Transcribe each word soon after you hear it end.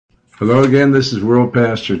Hello again, this is World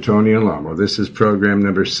Pastor Tony Alamo. This is program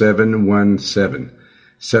number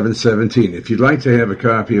 717. If you'd like to have a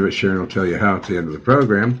copy of it, Sharon will tell you how at the end of the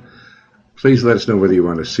program. Please let us know whether you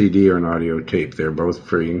want a CD or an audio tape. They're both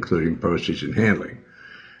free, including postage and handling.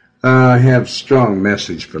 I have a strong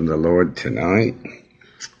message from the Lord tonight.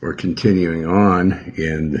 We're continuing on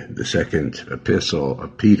in the second epistle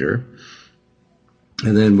of Peter.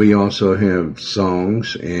 And then we also have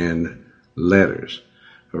songs and letters.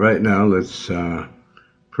 Right now, let's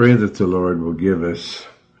pray that the Lord will give us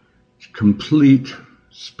complete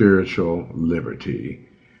spiritual liberty,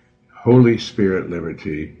 Holy Spirit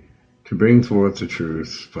liberty, to bring forth the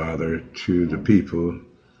truth, Father, to the people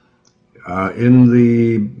in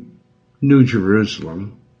the New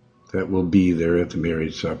Jerusalem that will be there at the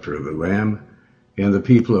marriage supper of the Lamb, and the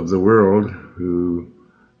people of the world who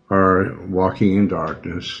are walking in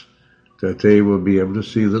darkness, that they will be able to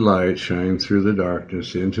see the light shine through the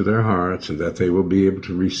darkness into their hearts, and that they will be able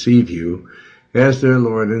to receive you as their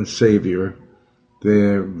Lord and Savior,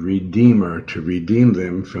 their Redeemer, to redeem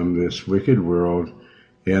them from this wicked world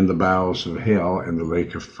and the bowels of hell and the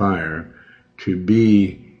lake of fire, to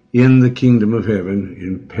be in the kingdom of heaven,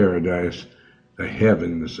 in paradise, the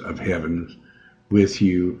heavens of heavens, with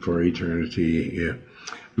you for eternity.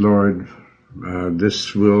 Lord,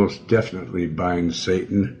 this will definitely bind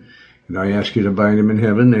Satan. And I ask you to bind him in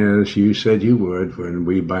heaven as you said you would when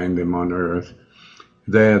we bind them on earth,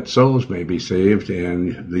 that souls may be saved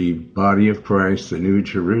and the body of Christ, the New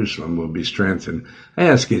Jerusalem, will be strengthened. I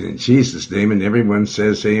ask it in Jesus' name, and everyone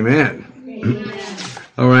says amen. Amen.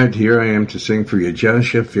 All right, here I am to sing for you.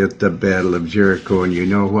 Joshua at the Battle of Jericho, and you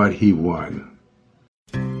know what? He won.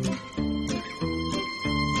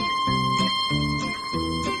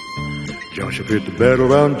 Joshua fit the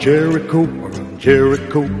battle around Jericho,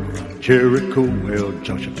 Jericho. Well,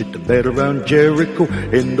 Joshua fit the battle around Jericho,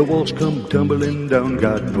 and the walls come tumbling down.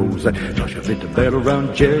 God knows that. Joshua fit the battle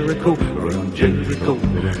around Jericho, Jericho.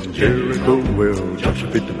 Well, Joshua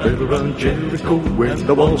fit the battle around Jericho, when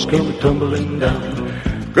the walls come tumbling down.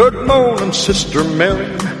 Good morning, Sister Mary.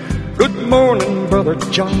 Good morning, Brother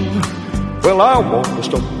John. Well, I want to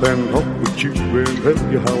stop and talk with you and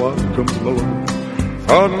tell you how I come along.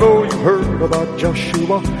 I know you've heard about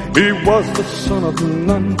Joshua. He was the son of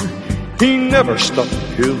Nun. He never stopped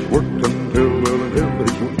his work until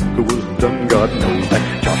his work was done. God knows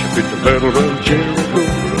that. Joshua fit the battle around Jericho,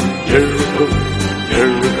 Jericho.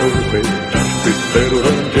 Well, Joshua fit the battle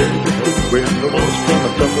around Jericho, when the walls come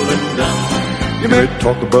tumbling down. You may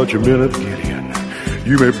talk about your men of Gideon,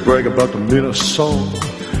 you may brag about the men of Saul,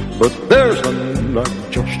 but there's none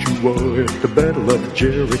like Joshua at the battle of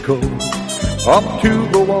Jericho. Up to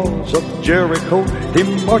the walls of Jericho, he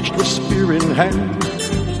marched with spear in hand.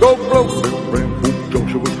 Go blow the ram, whom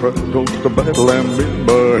Joshua cried, goes the battle and in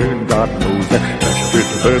behind. God knows that. Joshua fit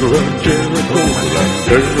the battle of Jericho,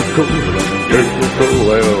 Jericho.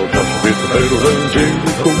 Well, Joshua fit the battle of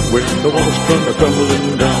Jericho, when the walls come tumbling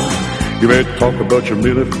down. You may talk about your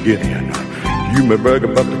men of Gideon, you may brag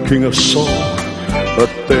about the king of Saul, but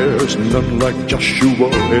there's none like Joshua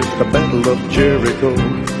at the battle of Jericho.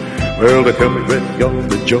 Well, they tell me that young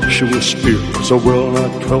Joshua's spear was a well nigh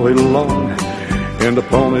 12 feet long, and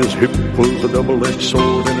upon his hip was a double-edged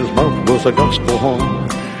sword, and his mouth was a gospel horn.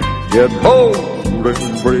 Yet bold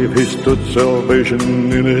and brave he stood,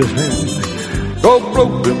 salvation in his hand. Go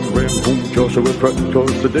blow them ram whom Joshua cried,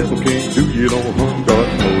 cause the devil can't do you no harm. God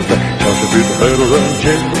knows that. Joshua fit the battle around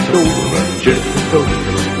Jericho, Jericho.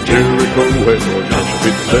 Well, Joshua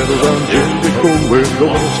fit the battle around Jericho, where the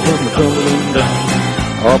walls come tumbling down.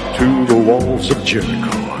 Up to the walls of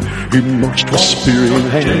Jericho, he marched with spear in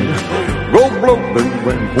hand. Go blow them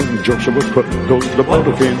ram whom Joshua cut, cause the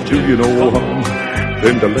battle can't do you no harm.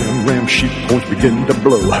 Then the lamb sheep horns begin to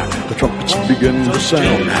blow, the trumpets begin to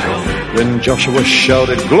sound. Then Joshua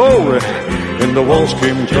shouted glory, and the walls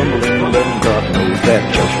came tumbling down. God knows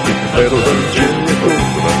that. Joshua fit the battle of Jericho.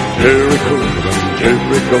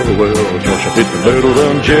 Well, Joshua fit the battle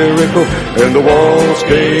around Jericho, and the walls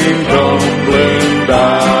came tumbling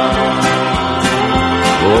down.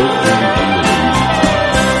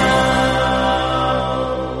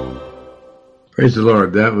 Praise the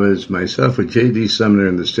Lord. That was myself with J.D. Sumner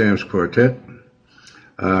and the Stamps Quartet.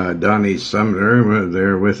 Donnie Sumner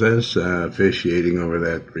there with us, officiating over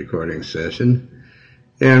that recording session.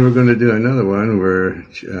 And we're going to do another one where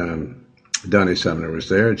Donnie Sumner was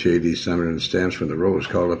there, J.D. Sumner and the Stamps from the Roll is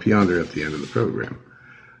called Up Yonder at the end of the program.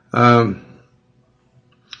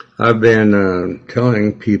 I've been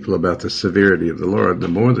telling people about the severity of the Lord. The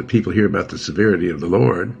more that people hear about the severity of the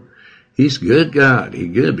Lord, He's good God.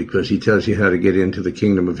 He's good because He tells you how to get into the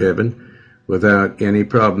kingdom of heaven without any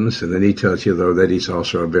problems. And then he tells you, though, that he's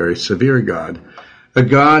also a very severe God, a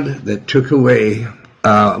God that took away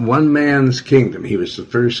one man's kingdom. He was the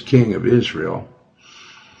first king of Israel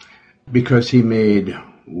because he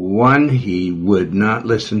would not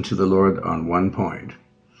listen to the Lord on one point.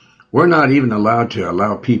 We're not even allowed to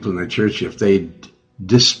allow people in the church, if they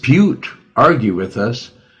argue with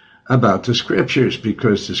us about the scriptures,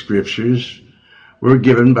 because the scriptures were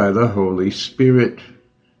given by the Holy Spirit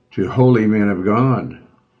to holy men of God.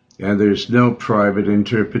 And there's no private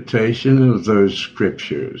interpretation of those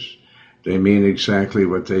scriptures. They mean exactly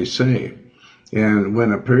what they say. And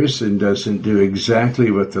when a person doesn't do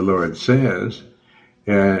exactly what the Lord says,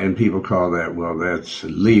 and people call that, well, that's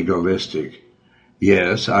legalistic.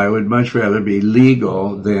 Yes, I would much rather be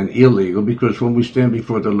legal than illegal, because when we stand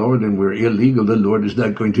before the Lord and we're illegal, the Lord is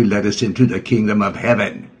not going to let us into the kingdom of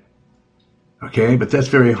heaven. Okay? But that's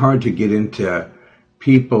very hard to get into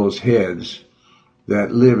people's heads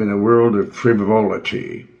that live in a world of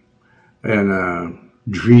frivolity and a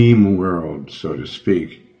dream world, so to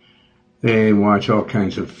speak. They watch all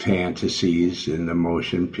kinds of fantasies in the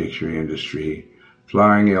motion picture industry,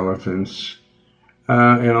 flying elephants,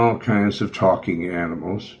 and all kinds of talking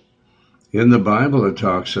animals. In the Bible, it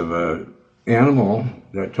talks of an animal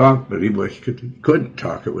that talked, but he couldn't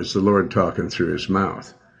talk. It was the Lord talking through his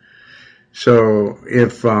mouth. So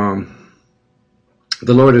if the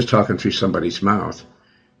Lord is talking through somebody's mouth,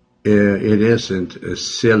 it isn't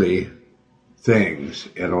silly things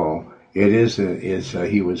at all. It isn't.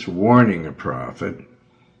 He was warning a prophet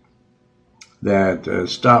that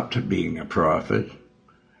stopped being a prophet.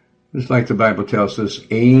 It's like the Bible tells us,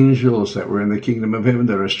 angels that were in the kingdom of heaven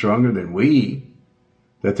that are stronger than we,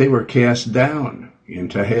 that they were cast down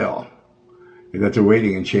into hell, and that they're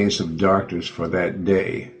waiting in chains of darkness for that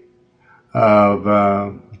day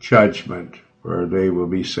of judgment, where they will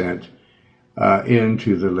be sent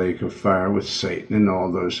into the lake of fire with Satan and all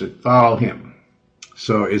those that follow him.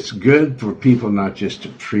 So it's good for people not just to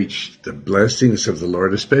preach the blessings of the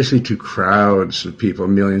Lord, especially to crowds of people,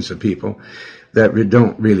 millions of people, that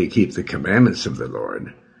don't really keep the commandments of the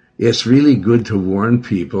Lord. It's really good to warn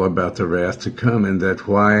people about the wrath to come, and that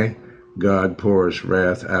why God pours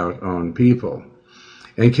wrath out on people.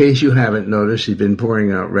 In case you haven't noticed, he's been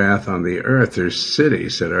pouring out wrath on the earth. There's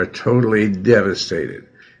cities that are totally devastated,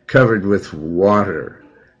 covered with water,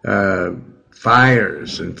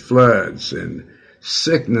 fires and floods and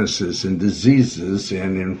sicknesses and diseases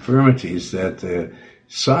and infirmities that the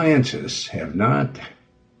scientists have not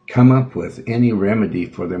come up with any remedy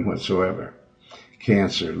for them whatsoever.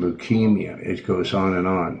 Cancer, leukemia, it goes on and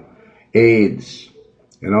on. AIDS,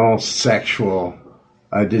 and all sexual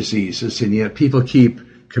diseases, and yet people keep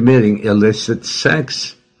committing illicit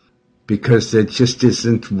sex because there just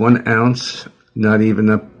isn't 1 ounce, not even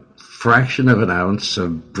a fraction of an ounce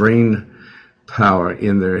of brain power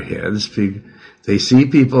in their heads. They see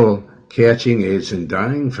people catching AIDS and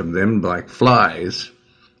dying from them like flies,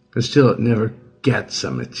 but still it never gets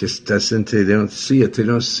them. It just doesn't, they don't see it. They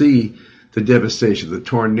don't see the devastation, the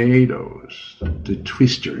tornadoes, the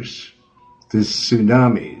twisters, the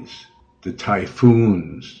tsunamis, the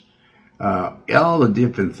typhoons, all the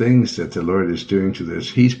different things that the Lord is doing to this.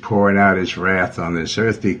 He's pouring out his wrath on this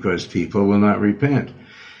earth because people will not repent.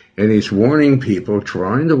 And he's warning people,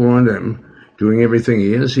 trying to warn them, doing everything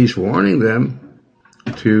he is. He's warning them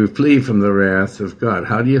to flee from the wrath of God.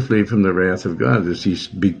 How do you flee from the wrath of God? Is he's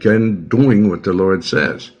begun doing what the Lord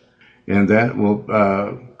says. And that will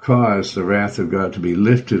cause the wrath of God to be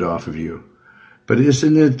lifted off of you. But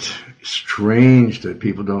isn't it strange that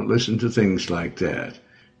people don't listen to things like that,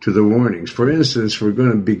 to the warnings? For instance, we're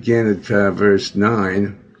going to begin at verse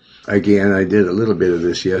 9. Again, I did a little bit of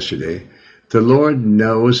this yesterday. The Lord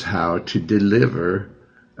knows how to deliver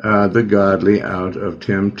the godly out of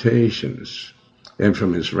temptations, and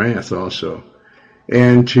from his wrath also,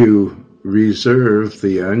 and to reserve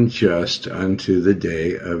the unjust unto the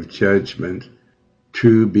day of judgment,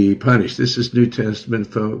 to be punished. This is New Testament,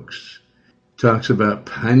 folks. Talks about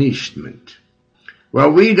punishment.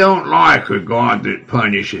 Well, we don't like a God that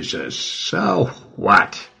punishes us. So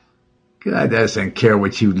what? God doesn't care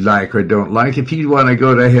what you like or don't like. If you want to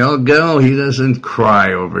go to hell, go. He doesn't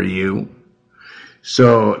cry over you.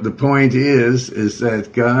 So the point is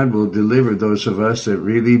that God will deliver those of us that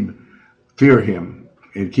really fear him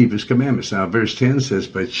and keep his commandments. Now, verse 10 says,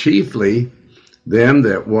 but chiefly them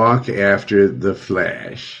that walk after the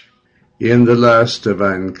flesh, in the lust of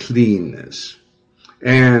uncleanness,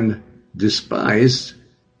 and despise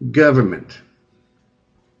government.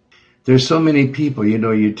 There's so many people,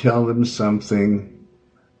 you tell them something,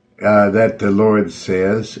 that the Lord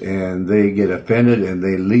says, and they get offended and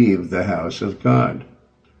they leave the house of God.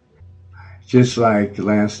 Just like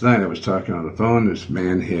last night, I was talking on the phone. This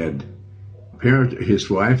man his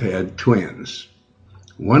wife had twins.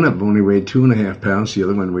 One of them only weighed 2.5 pounds. The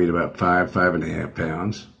other one weighed about 5.5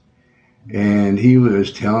 pounds. And he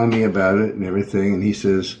was telling me about it and everything. And he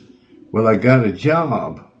says, well, I got a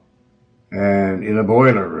job. And in a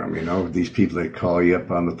boiler room, these people that call you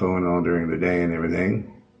up on the phone all during the day and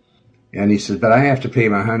everything. And he says, but I have to pay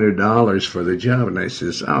him $100 for the job. And I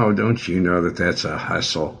says, oh, don't you know that that's a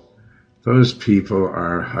hustle? Those people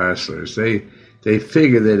are hustlers. They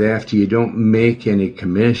figure that after you don't make any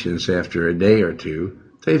commissions after a day or two,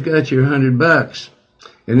 they've got your $100.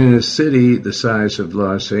 And in a city the size of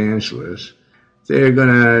Los Angeles,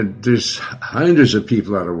 there's hundreds of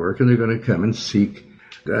people out of work, and they're going to come and seek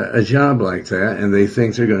a job like that, and they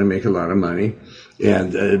think they're going to make a lot of money.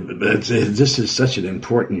 And but this is such an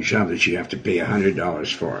important job that you have to pay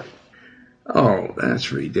 $100 for it. Oh,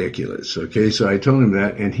 that's ridiculous. Okay, so I told him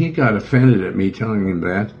that, and he got offended at me telling him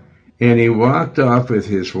that, and he walked off with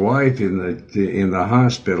his wife in the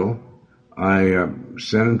hospital. I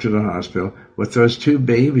sent him to the hospital with those 2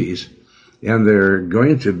 babies, and they're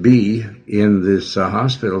going to be in this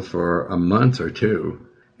hospital for a month or 2.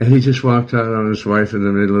 And he just walked out on his wife in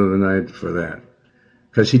the middle of the night for that.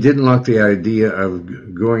 Because he didn't like the idea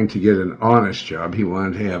of going to get an honest job. He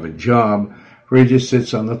wanted to have a job where he just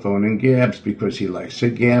sits on the phone and gabs because he likes to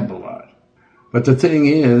gab a lot. But the thing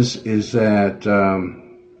is that,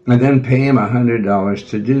 and then pay him $100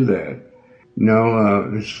 to do that.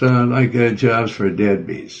 No, it's like jobs for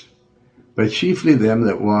deadbeats. But chiefly them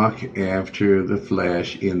that walk after the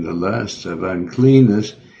flesh in the lusts of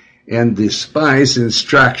uncleanness and despise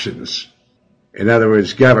instructions. In other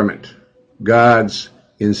words, government. God's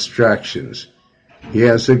instructions. He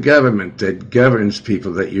has a government that governs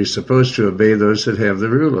people, that you're supposed to obey those that have the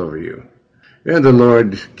rule over you. And the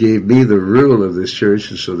Lord gave me the rule of this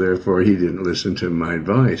church, and so therefore he didn't listen to my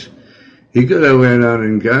advice. He could have went out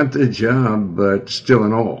and got the job, but still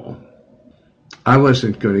in all, I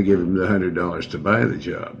wasn't going to give him the $100 to buy the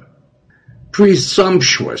job.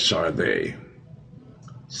 Presumptuous are they.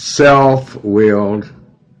 Self-willed.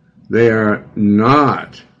 They are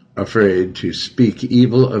not afraid to speak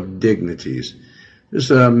evil of dignities. There's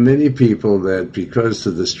many people that, because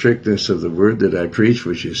of the strictness of the word that I preach,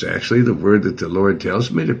 which is actually the word that the Lord tells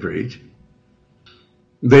me to preach,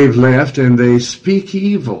 they've left and they speak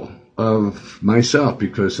evil of myself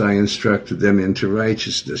because I instructed them into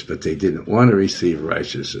righteousness, but they didn't want to receive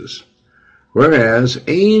righteousness. Whereas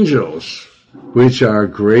angels, which are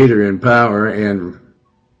greater in power and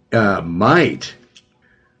might,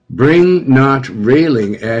 bring not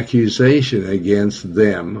railing accusation against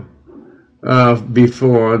them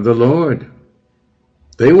before the Lord.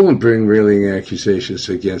 They won't bring railing accusations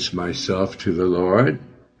against myself to the Lord.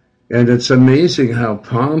 And it's amazing how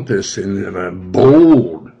pompous and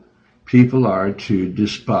bold people are to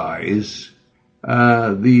despise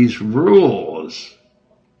these rules.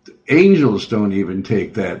 Angels don't even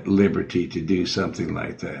take that liberty to do something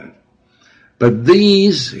like that. But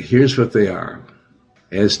these, here's what they are.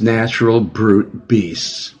 As natural brute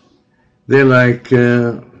beasts. They're like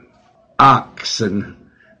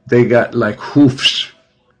oxen. They got like hoofs.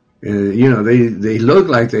 They look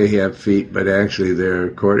like they have feet, but actually they're,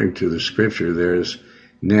 according to the scripture, there's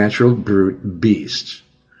natural brute beasts.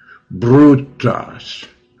 Brutas.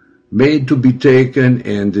 Made to be taken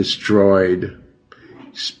and destroyed.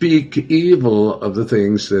 Speak evil of the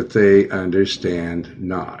things that they understand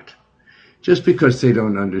not. Just because they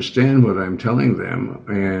don't understand what I'm telling them,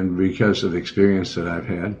 and because of the experience that I've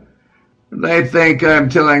had, they think I'm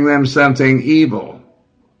telling them something evil.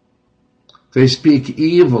 They speak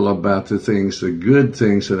evil about the things, the good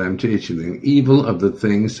things that I'm teaching them, evil of the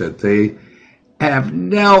things that they have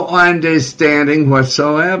no understanding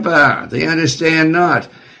whatsoever. They understand not,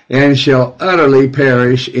 and shall utterly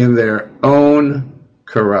perish in their own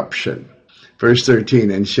corruption. Verse 13,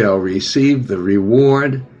 and shall receive the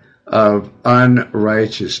reward of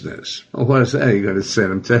unrighteousness. Well, what is that? You're going to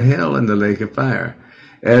send them to hell in the lake of fire.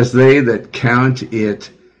 As they that count it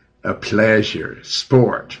a pleasure,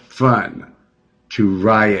 sport, fun, to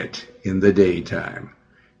riot in the daytime.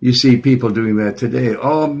 You see people doing that today.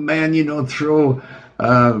 Oh man, throw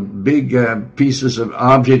big pieces of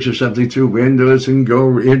objects or something through windows and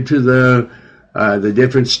go into the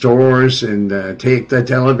different stores and take the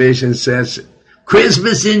television sets.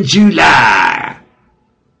 Christmas in July.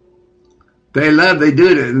 They do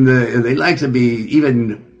it, and they like to be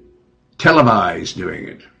even televised doing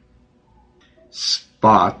it.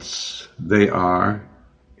 Spots they are,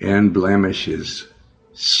 and blemishes,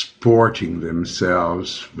 sporting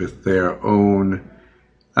themselves with their own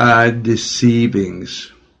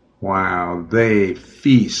deceivings while they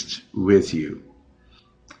feast with you,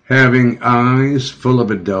 having eyes full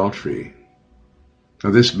of adultery.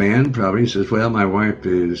 Now this man probably says, well, my wife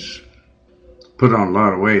is put on a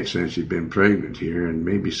lot of weight since she's been pregnant here, and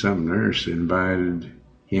maybe some nurse invited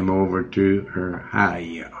him over to her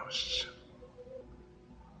house.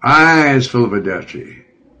 Eyes full of adultery,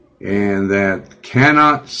 and that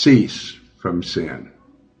cannot cease from sin,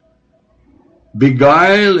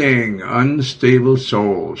 beguiling unstable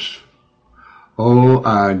souls.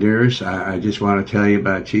 Oh, dearest, I just want to tell you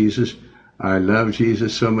about Jesus. I love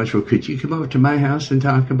Jesus so much. Well, could you come over to my house and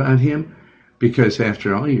talk about him? Because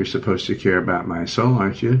after all, you're supposed to care about my soul,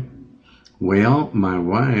 aren't you? Well, my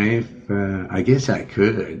wife, I guess I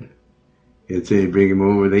could. If they bring him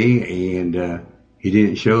over there and he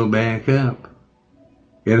didn't show back up.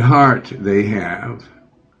 In heart they have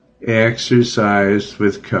exercised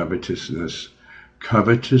with covetousness,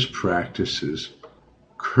 covetous practices,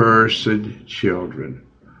 cursed children.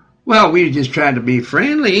 Well, we just tried to be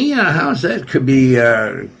friendly. How's that could be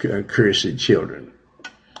cursed children?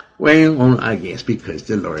 Well, I guess because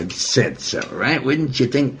the Lord said so, right? Wouldn't you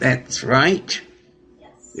think that's right?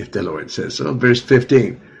 Yes. If the Lord says so. Verse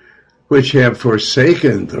 15, which have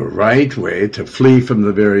forsaken the right way to flee from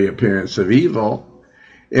the very appearance of evil,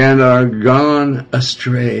 and are gone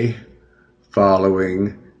astray,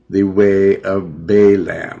 following the way of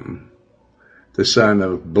Balaam, the son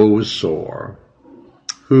of Bosor,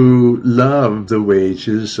 who loved the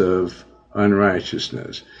wages of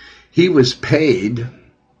unrighteousness. He was paid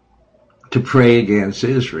to pray against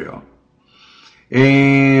Israel.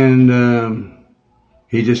 And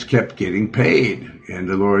he just kept getting paid. And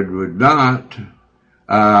the Lord would not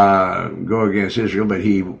go against Israel, but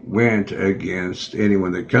he went against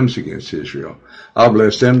anyone that comes against Israel. I'll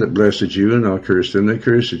bless them that blessed you, and I'll curse them that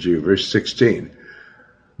cursed you. Verse 16.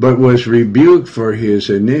 But was rebuked for his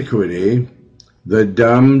iniquity, the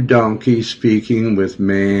dumb donkey speaking with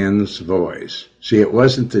man's voice. See, it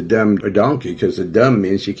wasn't the dumb donkey, because the dumb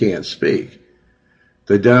means you can't speak.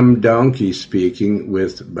 The dumb donkey speaking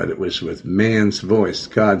but it was with man's voice,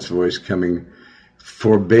 God's voice coming,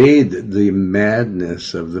 forbade the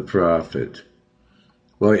madness of the prophet.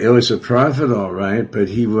 Well, it was a prophet, all right, but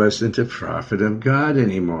he wasn't a prophet of God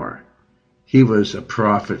anymore. He was a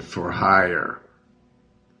prophet for hire.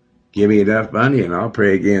 Give me enough money and I'll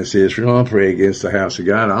pray against Israel. I'll pray against the house of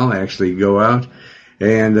God. I'll actually go out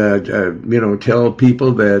and, tell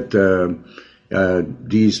people that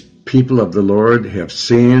these people of the Lord have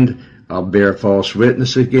sinned. I'll bear false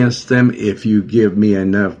witness against them. If you give me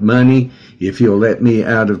enough money, if you'll let me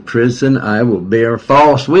out of prison, I will bear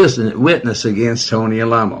false witness against Tony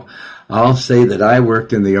Alamo. I'll say that I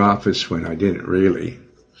worked in the office when I didn't really.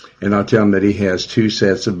 And I'll tell him that he has 2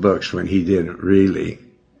 sets of books when he didn't really.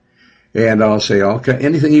 And I'll say,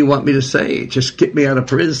 anything you want me to say, just get me out of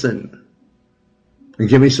prison. And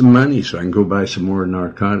give me some money so I can go buy some more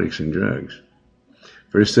narcotics and drugs.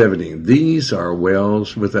 Verse 17, these are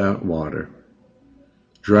wells without water,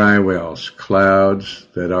 dry wells, clouds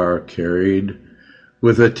that are carried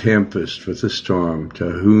with a tempest, with a storm, to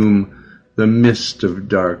whom the mist of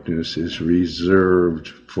darkness is reserved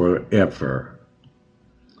forever.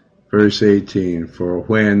 Verse 18, for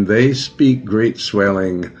when they speak great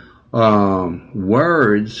swelling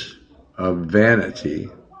words of vanity,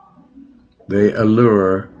 they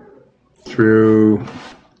allure through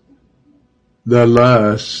the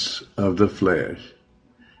lusts of the flesh.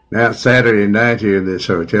 Now, it's Saturday night here in this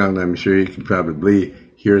hotel, and I'm sure you can probably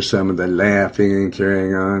hear some of the laughing and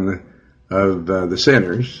carrying on of the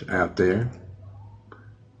sinners out there.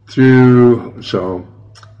 The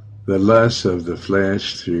lusts of the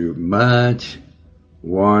flesh through much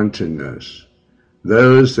wantonness.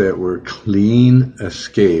 Those that were clean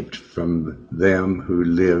escaped from them who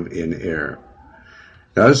live in error.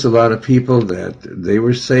 Now, there's a lot of people that they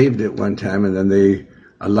were saved at one time, and then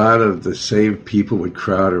a lot of the saved people would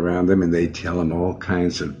crowd around them, and they'd tell them all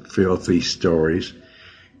kinds of filthy stories,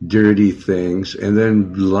 dirty things, and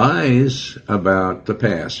then lies about the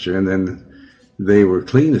pastor, and then they were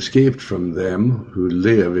clean escaped from them who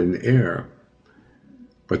live in error.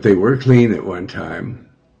 But they were clean at one time.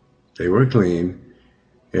 They were clean,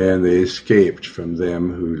 and they escaped from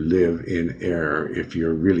them who live in error, if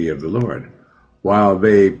you're really of the Lord. While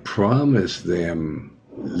they promise them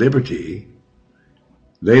liberty,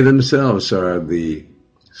 they themselves are the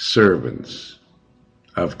servants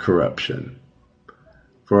of corruption.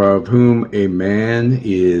 For of whom a man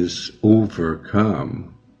is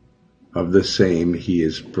overcome, of the same he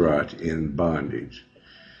is brought in bondage.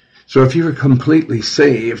 So if you were completely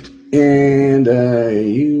saved and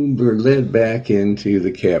you were led back into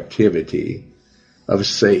the captivity of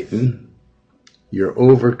Satan, you're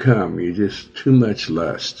overcome. You're just too much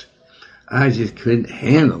lust. I just couldn't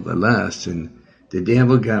handle the lust, and the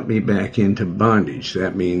devil got me back into bondage.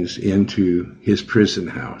 That means into his prison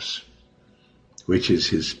house, which is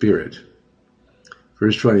his spirit.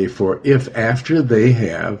 Verse 24, if after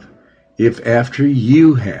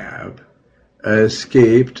you have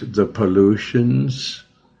escaped the pollutions,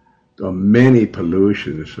 the many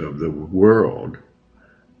pollutions of the world,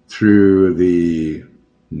 through the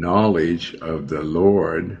knowledge of the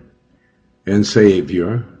Lord and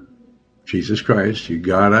Savior, Jesus Christ, you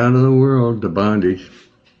got out of the world, the bondage,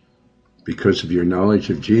 because of your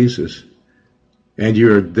knowledge of Jesus, and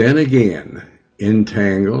you're then again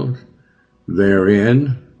entangled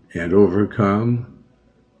therein and overcome.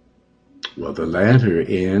 Well, the latter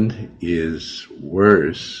end is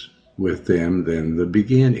worse with them than the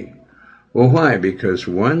beginning. Well, why? Because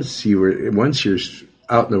once you're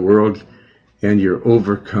out in the world and you're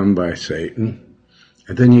overcome by Satan,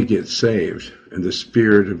 and then you get saved, and the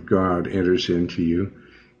Spirit of God enters into you,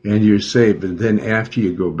 and you're saved. And then after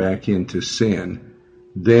you go back into sin,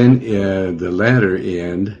 then the latter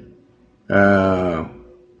end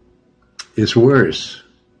is worse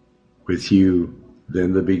with you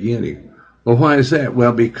than the beginning. Well, why is that?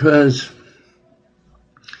 Well, because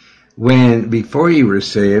before you were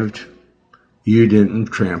saved, you didn't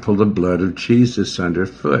trample the blood of Jesus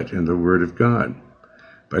underfoot and the Word of God.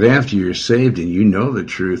 But after you're saved and you know the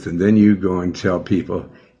truth, and then you go and tell people,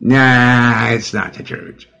 nah, it's not the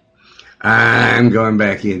truth. I'm going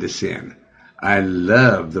back into sin. I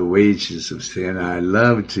love the wages of sin. I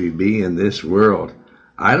love to be in this world.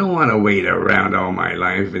 I don't want to wait around all my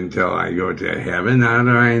life until I go to heaven. How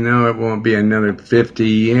do I know it won't be another 50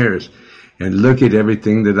 years? And look at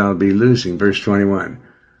everything that I'll be losing. Verse 21.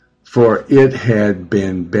 For it had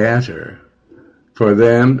been better for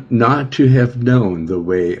them not to have known the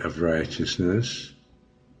way of righteousness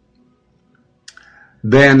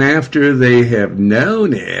than after they have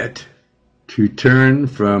known it to turn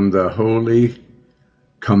from the holy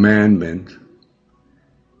commandment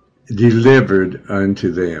delivered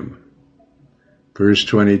unto them. Verse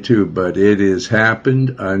 22, but it is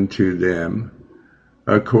happened unto them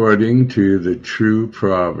according to the true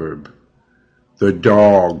proverb, the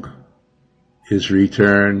dog is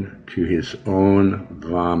returned to his own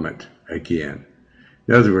vomit again.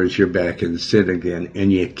 In other words, you're back in sin again, and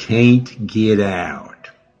you can't get out.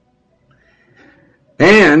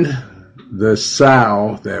 And the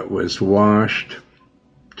sow that was washed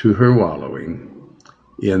to her wallowing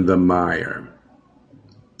in the mire.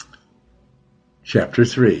 Chapter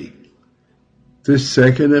 3. This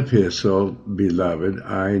second epistle, beloved,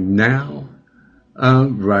 I now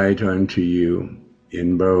write unto you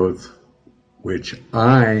in both, which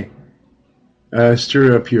I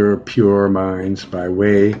stir up your pure minds by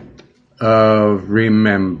way of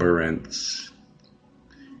remembrance.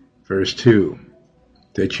 Verse 2,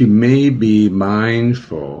 that you may be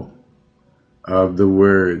mindful of the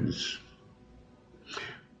words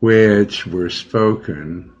which were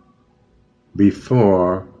spoken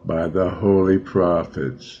before by the holy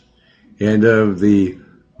prophets, and of the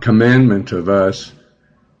commandment of us,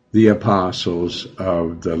 the apostles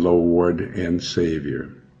of the Lord and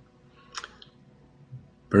Savior.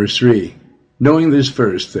 Verse 3, knowing this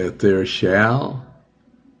first, that there shall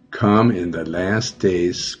come in the last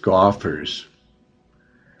days scoffers,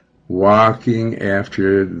 walking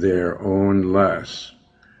after their own lusts.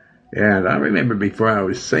 And I remember before I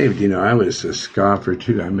was saved, I was a scoffer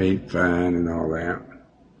too. I made fun and all that.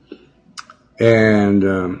 And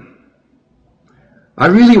I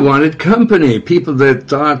really wanted company, people that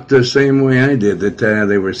thought the same way I did, that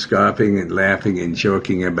they were scoffing and laughing and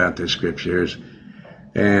joking about the scriptures.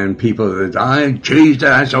 And people that,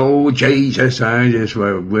 Jesus, oh, Jesus,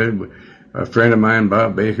 a friend of mine,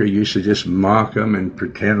 Bob Baker, used to just mock him and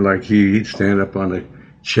pretend like he'd stand up on a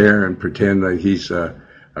chair and pretend like he's a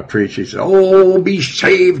preacher. He said, oh, be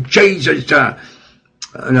saved, Jesus, come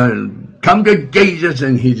to Jesus.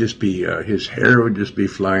 And he'd just be, his hair would just be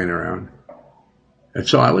flying around. And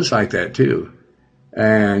so I was like that too.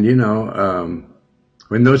 And,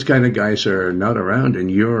 when those kind of guys are not around and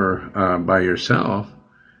you're by yourself,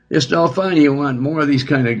 it's no fun. You want more of these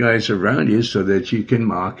kind of guys around you so that you can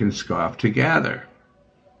mock and scoff together.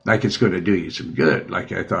 Like it's going to do you some good,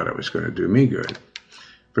 like I thought it was going to do me good.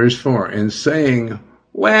 Verse 4, and saying,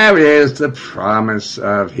 where is the promise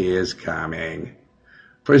of his coming?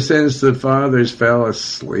 For since the fathers fell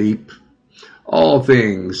asleep, all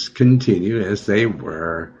things continue as they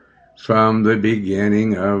were from the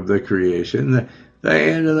beginning of the creation. The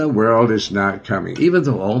end of the world is not coming, even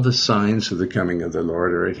though all the signs of the coming of the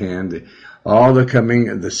Lord are at hand. All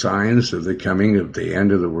the signs of the coming of the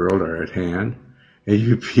end of the world are at hand. And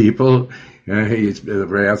you people, the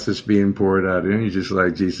wrath is being poured out in you, just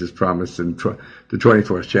like Jesus promised in the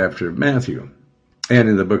 24th chapter of Matthew and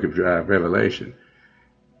in the book of Revelation.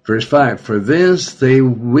 Verse 5, for this they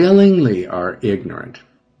willingly are ignorant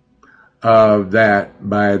of that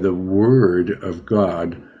by the word of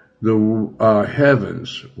God the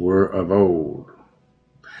heavens were of old,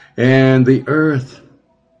 and the earth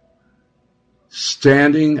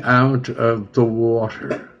standing out of the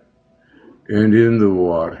water and in the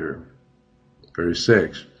water. Verse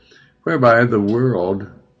 6, whereby the world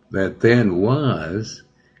that then was,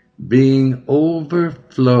 being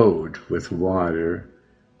overflowed with water,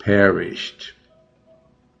 perished.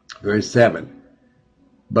 Verse 7,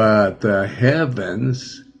 but the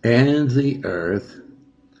heavens and the earth,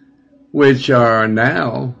 which are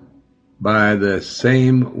now by the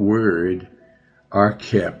same word, are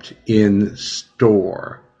kept in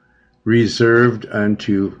store, reserved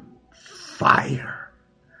unto fire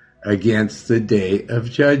against the day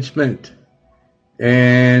of judgment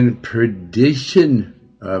and perdition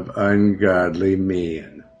of ungodly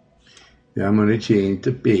men. Now I'm going to change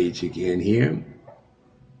the page again here.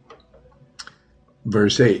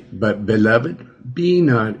 Verse 8, but beloved, be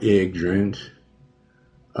not ignorant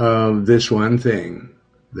of this one thing,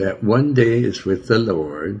 that one day is with the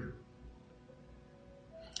Lord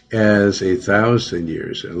as 1,000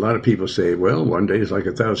 years. And a lot of people say, well, one day is like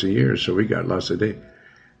 1,000 years, so we got lots of days.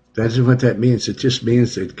 That isn't what that means. It just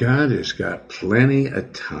means that God has got plenty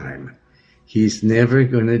of time. He's never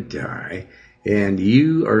going to die, and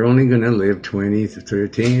you are only going to live 20,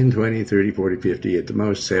 10, 20, 30, 40, 50, at the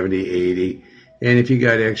most 70, 80, and if you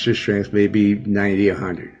got extra strength, maybe 90,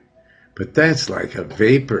 100. But that's like a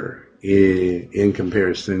vapor in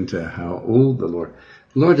comparison to how old the Lord.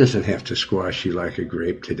 The Lord doesn't have to squash you like a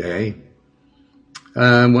grape today.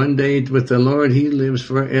 One day with the Lord, He lives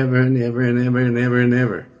forever and ever and ever and ever and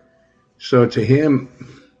ever. So to Him,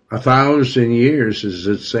 1,000 years is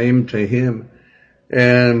the same to Him,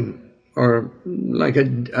 or like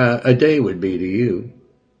a day would be to you.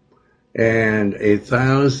 And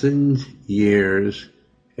 1,000 years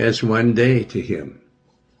as one day to Him.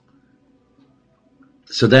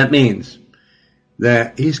 So that means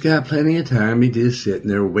that He's got plenty of time. He's just sitting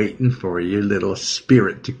there waiting for your little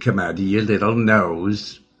spirit to come out of your little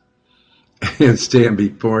nose and stand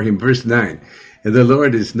before Him. Verse 9, and the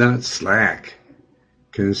Lord is not slack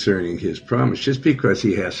concerning His promise. Just because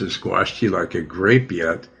He hasn't squashed you like a grape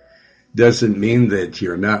yet doesn't mean that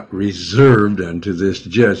you're not reserved unto this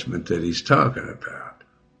judgment that He's talking about.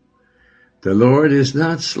 The Lord is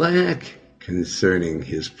not slack concerning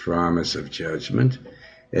His promise of judgment,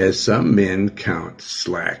 as some men count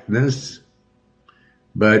slackness,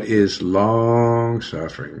 but is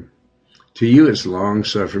long-suffering. To you it's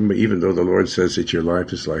long-suffering, but even though the Lord says that your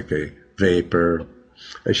life is like a vapor,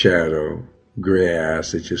 a shadow,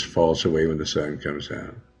 grass that just falls away when the sun comes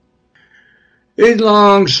out. It's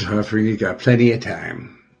long-suffering, you got plenty of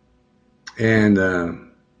time. And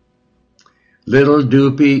little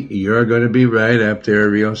Doopy, you're going to be right up there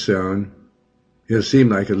real soon. It'll seem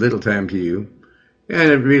like a little time to you. And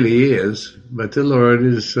it really is, but the Lord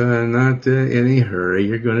is not in any hurry.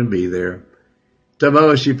 You're going to be there. The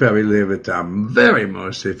most, you probably live at the very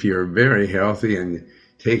most if you're very healthy and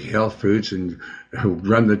take health foods and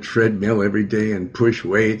run the treadmill every day and push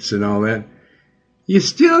weights and all that. You're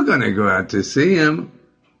still going to go out to see Him.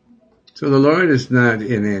 So the Lord is not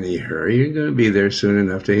in any hurry. You're going to be there soon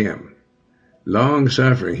enough to Him.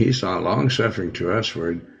 Long-suffering. He saw long-suffering to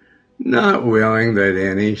usward, not willing that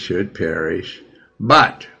any should perish,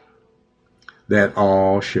 but that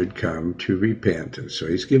all should come to repentance. So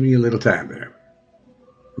He's giving you a little time there.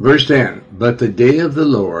 Verse 10, but the day of the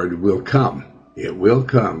Lord will come. It will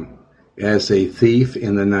come as a thief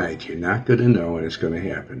in the night. You're not going to know when it's going to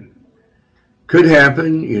happen. Could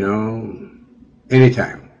happen,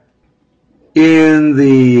 anytime. In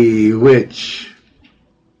the which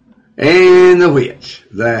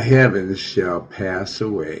the heavens shall pass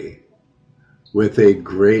away with a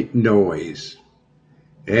great noise,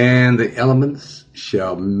 and the elements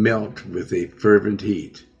shall melt with a fervent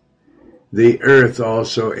heat. The earth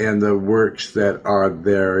also and the works that are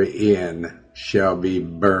therein shall be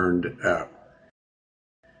burned up.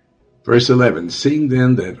 Verse 11, seeing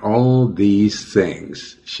then that all these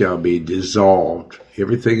things shall be dissolved,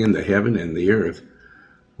 everything in the heaven and the earth,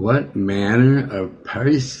 what manner of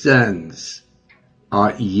persons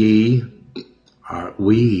ought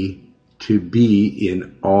we to be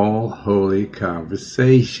in all holy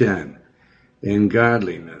conversation and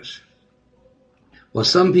godliness. Well,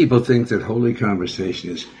 some people think that holy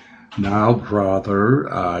conversation is, now, brother,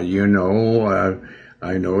 I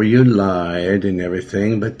know you lied and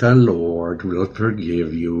everything, but the Lord will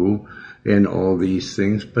forgive you and all these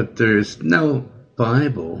things, but there's no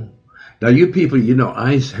Bible. Now, you people,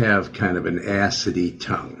 I have kind of an acidy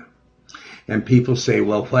tongue. And people say,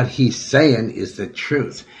 well, what he's saying is the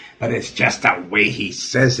truth, but it's just the way he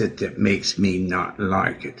says it that makes me not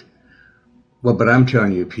like it. Well, but I'm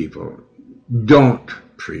telling you people, don't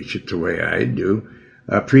preach it the way I do.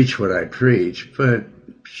 Preach what I preach, but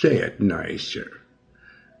say it nicer.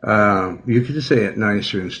 You can say it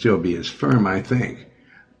nicer and still be as firm, I think.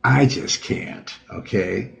 I just can't,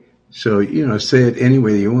 okay? So, say it any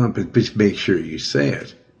way you want, but just make sure you say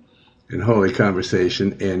it. In holy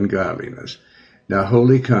conversation and godliness. Now,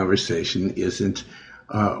 holy conversation isn't,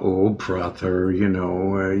 oh, brother,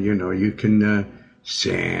 you can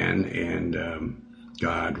sin and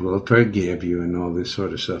God will forgive you and all this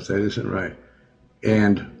sort of stuff. That isn't right.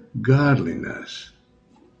 And godliness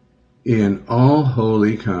in all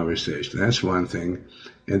holy conversation. That's one thing.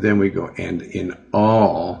 And then we go, and in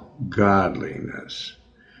all godliness.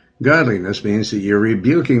 Godliness means that you're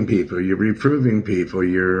rebuking people, you're reproving people,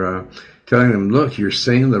 you're telling them, look, you're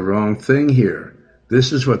saying the wrong thing here.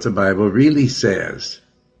 This is what the Bible really says.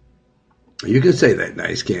 You can say that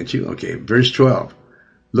nice, can't you? Okay, verse 12.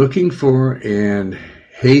 Looking for and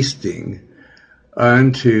hasting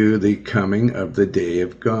unto the coming of the day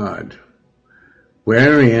of God,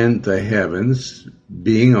 wherein the heavens,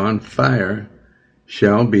 being on fire,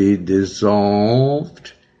 shall be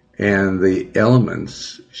dissolved, and the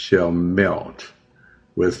elements shall melt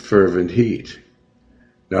with fervent heat.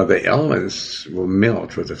 Now the elements will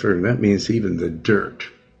melt with the fervent. That means even the dirt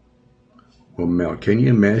will melt. Can you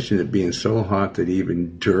imagine it being so hot that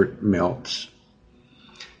even dirt melts?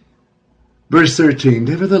 Verse 13,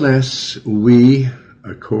 nevertheless, we,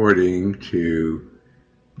 according to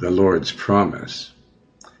the Lord's promise,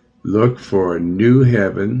 look for new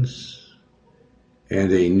heavens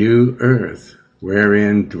and a new earth,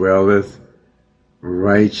 wherein dwelleth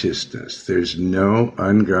righteousness. There's no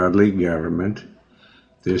ungodly government.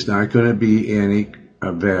 There's not going to be any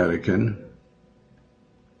Vatican,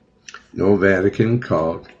 no Vatican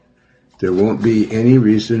cult. There won't be any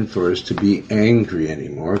reason for us to be angry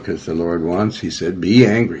anymore, because the Lord wants, he said, be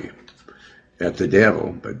angry at the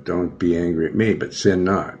devil, but don't be angry at me, but sin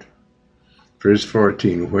not. Verse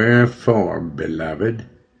 14, wherefore, beloved,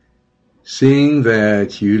 seeing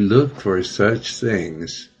that you look for such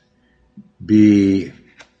things, be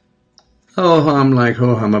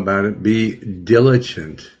ho-hum about it, be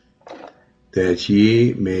diligent, that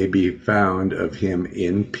ye may be found of him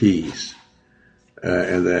in peace,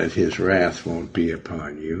 and that his wrath won't be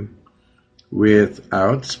upon you.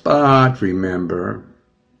 Without spot, remember,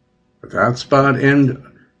 without spot, and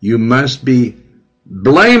you must be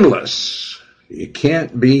blameless. You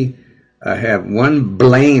can't be have one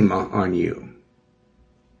blame on you.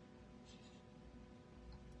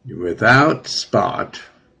 Without spot,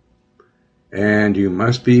 and you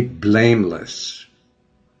must be blameless.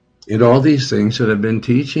 In all these things that I've been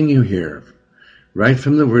teaching you here, right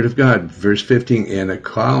from the Word of God, verse 15, an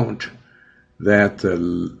account that the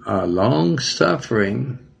long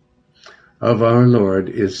suffering of our Lord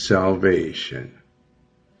is salvation.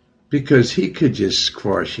 Because he could just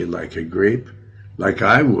squash you like a grape, like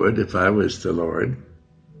I would if I was the Lord.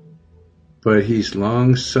 But he's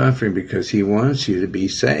long suffering because he wants you to be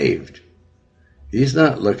saved. He's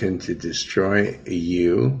not looking to destroy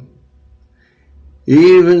you.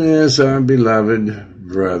 Even as our beloved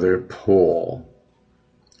brother Paul,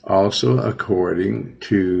 also according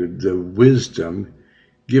to the wisdom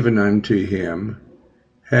given unto him,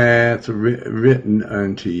 hath written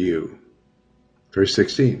unto you. Verse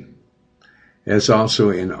 16. As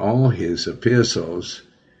also in all his epistles,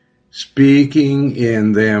 speaking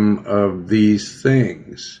in them of these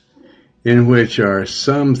things, in which are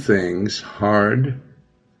some things hard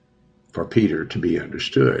for Peter to be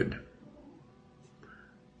understood,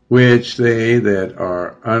 which they that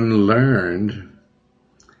are unlearned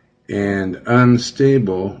and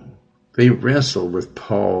unstable, they wrestle with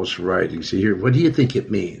Paul's writings. Here, what do you think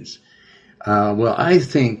it means? Well, I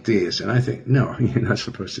think this, and I think, no, you're not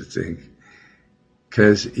supposed to think.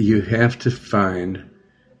 Because you have to find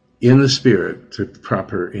in the Spirit the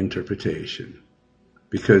proper interpretation.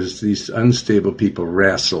 Because these unstable people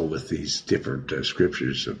wrestle with these different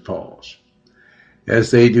scriptures of Paul's,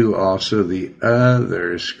 as they do also the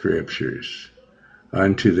other scriptures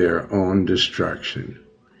unto their own destruction.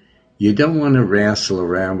 You don't want to wrestle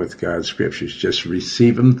around with God's scriptures. Just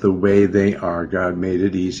receive them the way they are. God made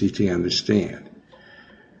it easy to understand.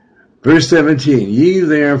 Verse 17, ye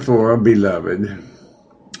therefore, beloved,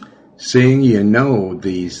 seeing ye know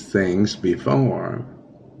these things before,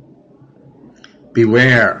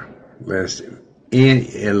 beware lest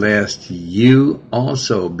you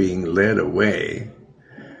also being led away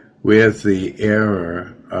with the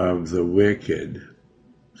error of the wicked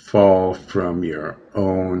fall from your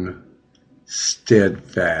own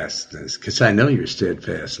steadfastness. Because I know you're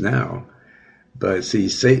steadfast now. But see,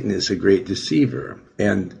 Satan is a great deceiver.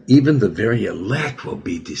 And even the very elect will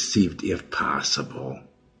be deceived if possible.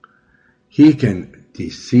 He can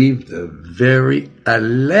deceive the very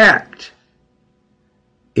elect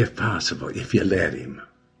if possible, if you let him.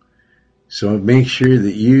 So make sure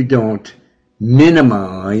that you don't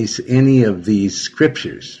minimize any of these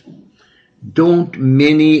scriptures. Don't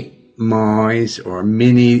minimize or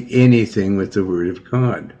anything with the Word of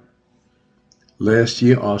God, lest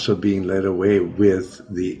you also being led away with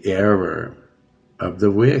the error of the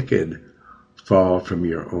wicked fall from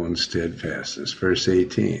your own steadfastness. Verse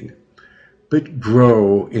 18, but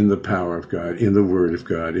grow in the power of God, in the Word of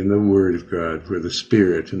God, in the Word of God, where the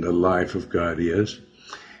Spirit and the life of God is,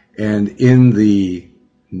 and in the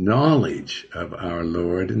knowledge of our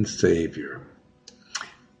Lord and Savior,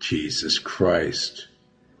 Jesus Christ.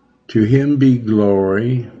 To him be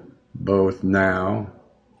glory, both now,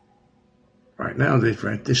 right now,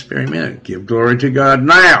 right this very minute. Give glory to God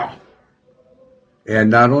now. And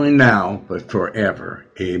not only now, but forever.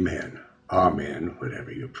 Amen. Amen,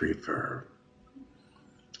 whatever you prefer.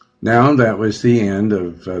 Now, that was the end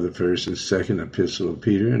of the first and second epistle of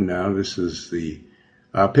Peter, and now this is the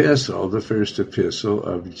epistle, the first epistle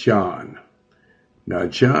of John. Now,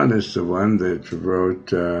 John is the one that wrote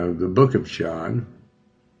the book of John,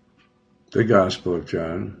 the Gospel of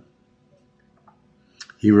John.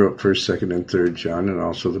 He wrote 1st, 2nd, and 3rd John, and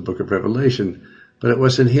also the book of Revelation. But it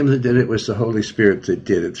wasn't him that did it, it was the Holy Spirit that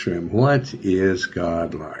did it through him. What is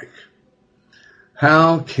God like?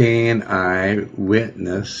 How can I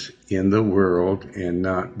witness in the world and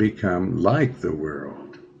not become like the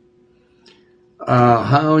world?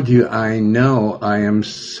 How do I know I am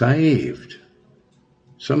saved?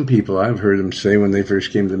 Some people, I've heard them say when they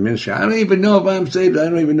first came to the ministry, I don't even know if I'm saved. I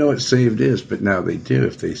don't even know what saved is. But now they do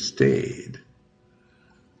if they stayed.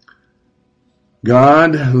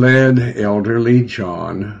 God led elderly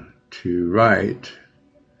John to write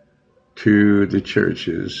to the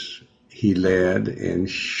churches. He led and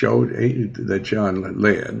showed that John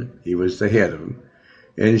led. He was the head of them.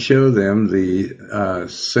 And showed them the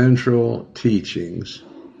central teachings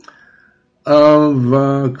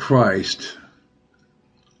of Christ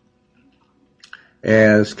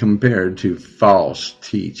as compared to false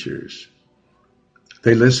teachers.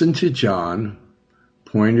 They listened to John,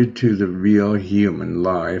 pointed to the real human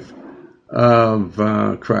life of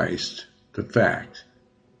Christ, the fact.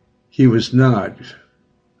 He was not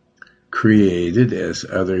created as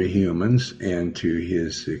other humans, and to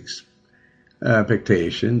his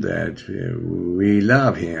expectation that we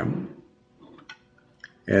love him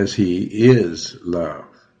as he is love.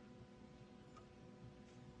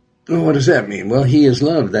 Well, what does that mean? Well, he is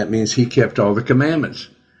love. That means he kept all the commandments,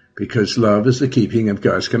 because love is the keeping of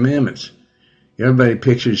God's commandments. Everybody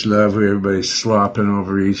pictures love where everybody's slopping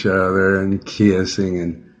over each other and kissing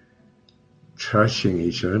and touching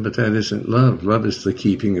each other, but that isn't love. Love is the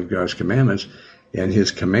keeping of God's commandments, and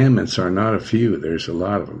his commandments are not a few. There's a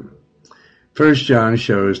lot of them. 1 John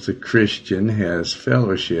shows the Christian has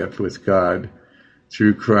fellowship with God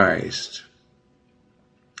through Christ.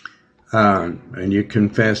 And you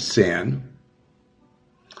confess sin,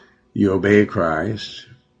 you obey Christ,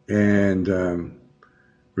 and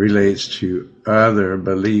relates to other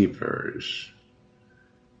believers.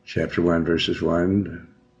 Chapter 1, verses 1,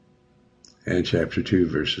 and chapter 2,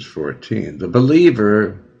 verses 14. The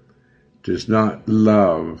believer does not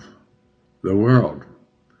love the world.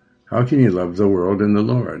 How can you love the world and the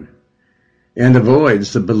Lord? And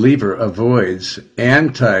the believer avoids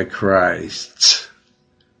antichrists.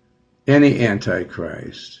 Any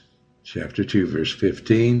antichrist. Chapter 2, verse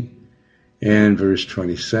 15 and verse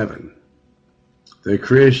 27. The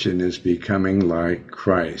Christian is becoming like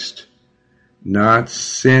Christ, not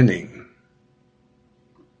sinning.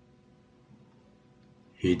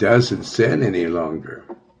 He doesn't sin any longer.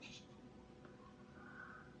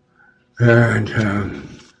 And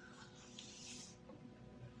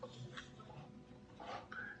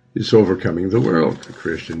it's overcoming the world, the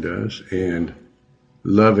Christian does, and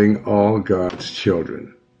loving all God's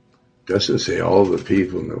children. Doesn't say all the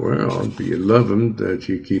people in the world, but you love them that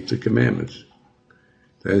you keep the commandments.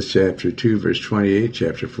 That's chapter 2, verse 28,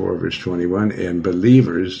 chapter 4, verse 21. And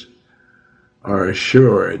believers are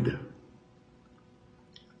assured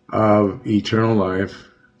of eternal life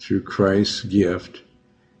through Christ's gift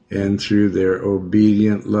and through their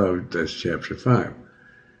obedient love. That's chapter 5.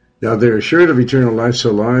 Now, they're assured of eternal life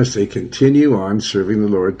so long as they continue on serving the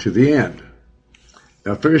Lord to the end.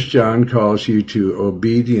 Now, 1 John calls you to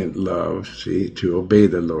obedient love, to obey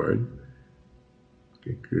the Lord,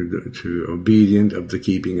 to obedient of the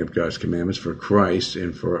keeping of God's commandments for Christ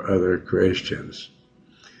and for other Christians,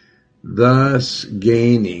 thus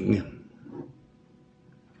gaining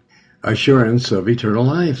assurance of eternal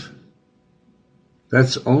life.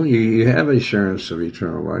 That's only, you have assurance of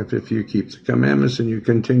eternal life if you keep the commandments and you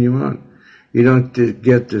continue on. You don't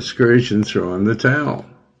get discouraged and throw in the towel.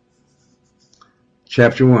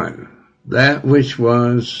 Chapter 1, that which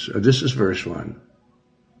was, this is verse 1,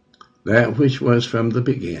 that which was from the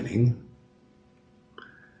beginning,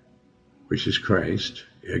 which is Christ,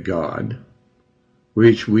 God,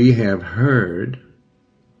 which we have heard,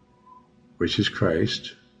 which is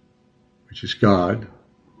Christ, which is God,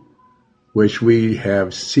 which we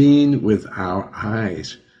have seen with our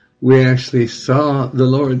eyes. We actually saw the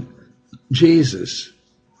Lord Jesus.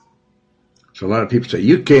 So a lot of people say,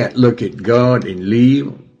 you can't look at God and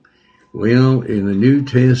leave. Well, in the New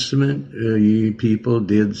Testament, people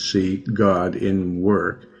did see God in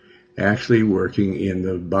work, actually working in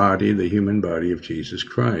the body, the human body of Jesus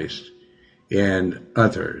Christ, and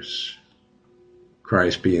others,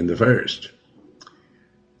 Christ being the first,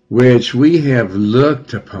 which we have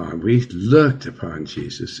looked upon. We looked upon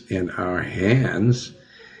Jesus, and our hands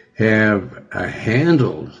have a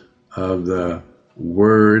handle of the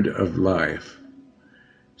Word of life.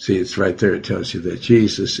 See, it's right there. It tells you that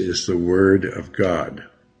Jesus is the Word of God,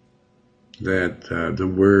 that the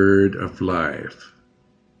Word of life.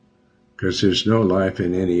 Because there's no life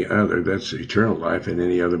in any other. That's eternal life in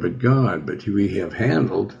any other but God. But we have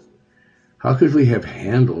handled. How could we have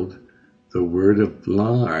handled the Word of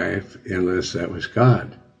life unless that was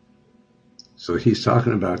God? So he's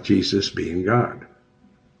talking about Jesus being God.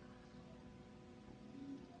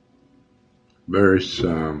 Verse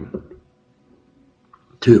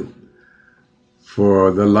 2.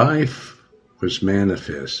 For the life was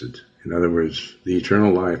manifested. In other words, the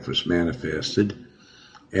eternal life was manifested,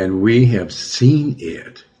 and we have seen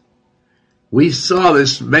it. We saw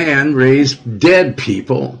this man raise dead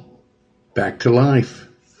people back to life,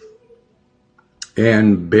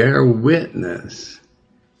 and bear witness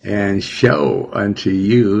and show unto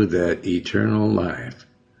you that eternal life.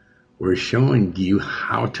 We're showing you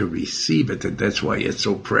how to receive it, and that's why it's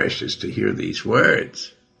so precious to hear these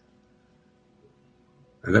words.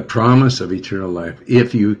 The promise of eternal life,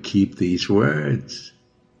 if you keep these words.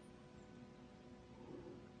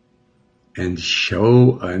 And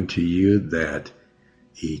show unto you that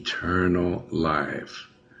eternal life,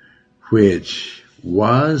 which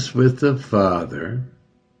was with the Father,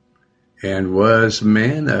 and was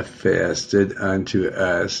manifested unto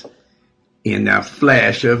us in the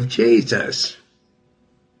flesh of Jesus.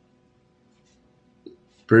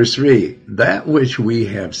 Verse 3, that which we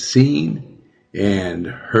have seen and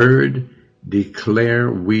heard declare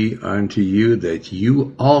we unto you, that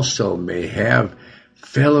you also may have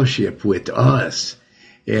fellowship with us.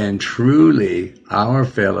 And truly our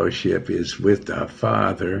fellowship is with the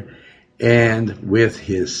Father and with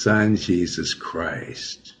his Son Jesus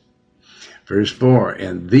Christ. Verse 4,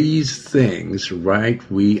 and these things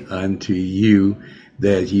write we unto you,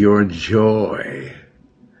 that your joy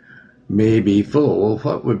may be full. Well,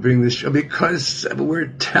 what would bring this joy? Because we're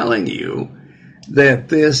telling you that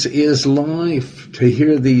this is life, to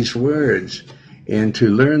hear these words and to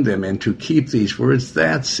learn them and to keep these words.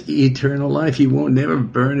 That's eternal life. You'll never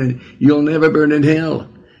burn in hell.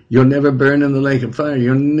 You'll never burn in the lake of fire.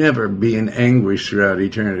 You'll never be in anguish throughout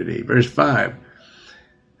eternity. Verse 5.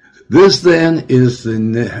 This then is the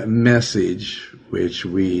message which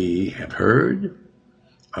we have heard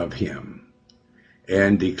of him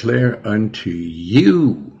and declare unto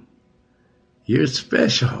you, you're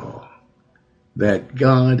special, that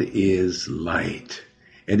God is light,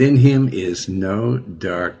 and in him is no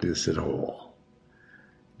darkness at all.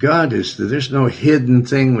 God is, there's no hidden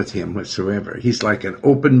thing with him whatsoever. He's like an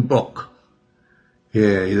open book.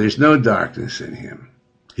 Yeah, there's no darkness in him.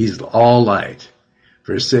 He's all light.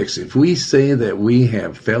 Verse 6, if we say that we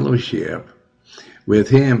have fellowship with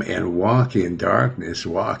him and walk in darkness,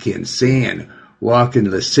 walk in sin, walk in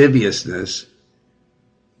lasciviousness,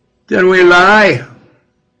 then we lie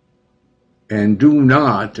and do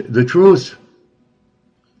not the truth.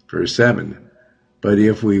 Verse 7, but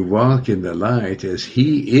if we walk in the light as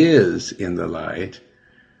he is in the light,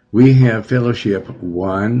 we have fellowship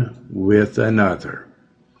one with another.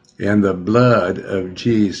 And the blood of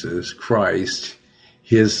Jesus Christ,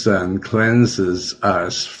 his Son, cleanses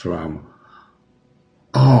us from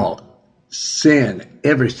all sin,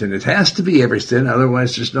 every sin. It has to be every sin,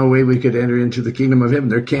 otherwise there's no way we could enter into the kingdom of heaven.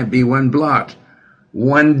 There can't be one blot,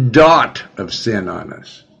 one dot of sin on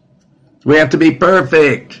us. We have to be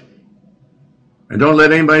perfect. And don't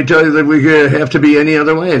let anybody tell you that we have to be any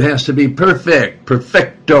other way. It has to be perfect,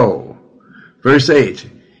 perfecto. Verse 8,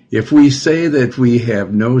 if we say that we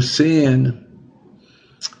have no sin,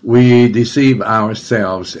 we deceive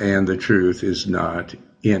ourselves and the truth is not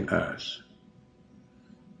in us.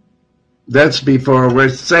 That's before we're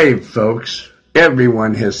saved, folks.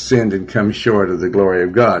 Everyone has sinned and come short of the glory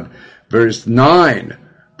of God. Verse 9,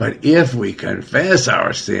 but if we confess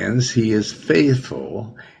our sins, he is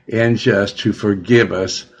faithful and just to forgive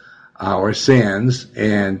us our sins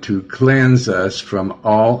and to cleanse us from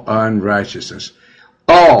all unrighteousness.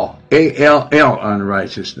 All, A-L-L,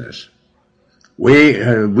 unrighteousness.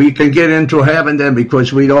 We can get into heaven then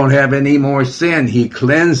because we don't have any more sin. He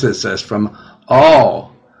cleanses us from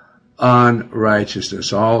all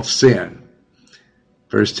unrighteousness, all sin.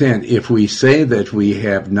 Verse 10, if we say that we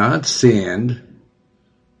have not sinned,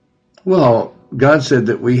 well, God said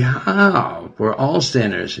that we have. We're all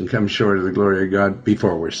sinners and come short of the glory of God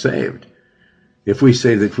before we're saved. If we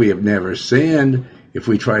say that we have never sinned, if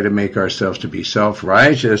we try to make ourselves to be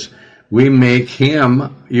self-righteous, we make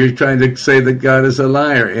him, you're trying to say that God is a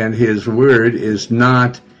liar and his word is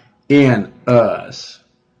not in us.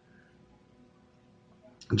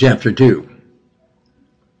 Chapter 2.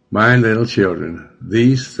 My little children,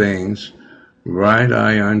 these things write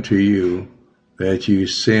I unto you, that you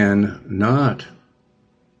sin not.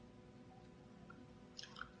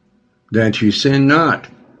 That you sin not.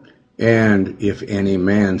 And if any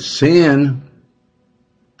man sin,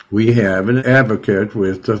 we have an advocate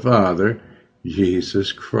with the Father,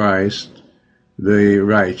 Jesus Christ, the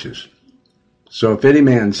righteous. So if any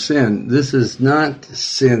man sin, this is not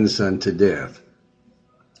sins unto death.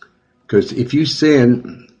 Because if you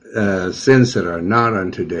sin, sins that are not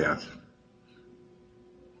unto death,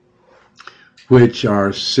 which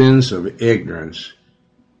are sins of ignorance,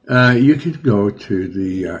 you can go to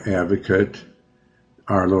the advocate,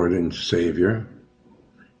 our Lord and Savior.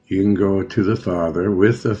 You can go to the Father,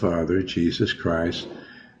 with the Father, Jesus Christ,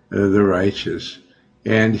 the righteous.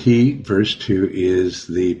 And he, verse 2, is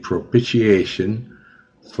the propitiation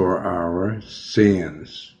for our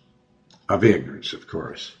sins of ignorance, of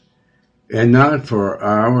course. And not for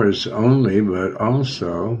ours only, but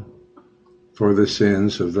also for the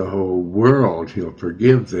sins of the whole world. He'll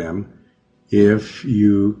forgive them if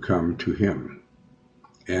you come to him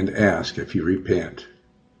and ask, if you repent.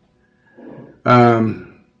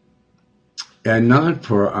 And not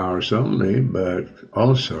for ours only, but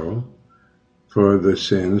also for the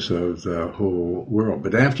sins of the whole world.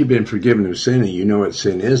 But after you've been forgiven of sin and you know what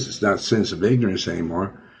sin is, it's not sins of ignorance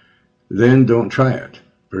anymore, then don't try it.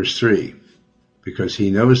 Verse 3, because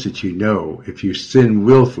he knows that you know. If you sin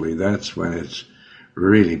willfully, that's when it's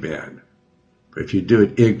really bad. But if you do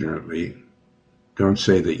it ignorantly, don't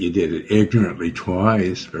say that you did it ignorantly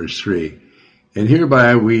twice. Verse 3, and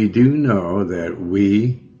hereby we do know that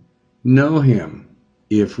we know him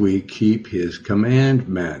if we keep his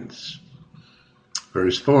commandments.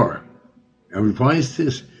 Verse 4, and why is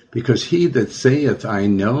this? Because he that saith, I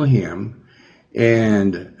know him,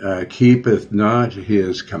 and keepeth not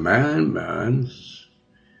his commandments,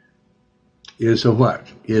 is a what?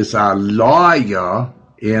 Is a liar,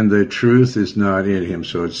 and the truth is not in him.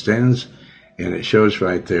 So it stands, and it shows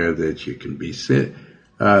right there that you can be saved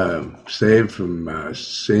from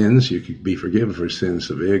sins. You can be forgiven for sins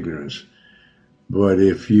of ignorance. But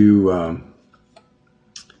if you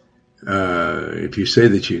say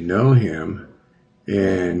that you know him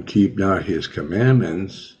and keep not his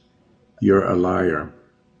commandments, you're a liar,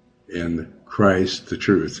 and Christ, the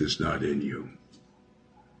truth, is not in you.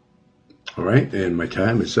 All right, and my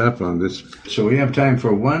time is up on this. So we have time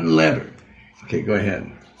for one letter. Okay, go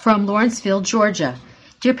ahead. From Lawrenceville, Georgia.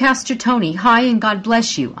 Dear Pastor Tony, hi and God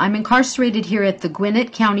bless you. I'm incarcerated here at the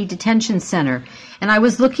Gwinnett County Detention Center, and I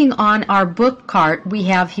was looking on our book cart we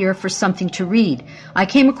have here for something to read. I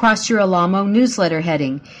came across your Alamo newsletter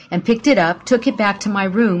heading and picked it up, took it back to my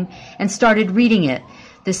room, and started reading it.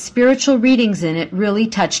 The spiritual readings in it really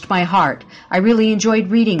touched my heart. I really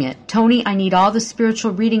enjoyed reading it. Tony, I need all the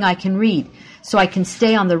spiritual reading I can read so I can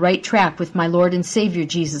stay on the right track with my Lord and Savior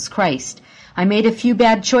Jesus Christ. I made a few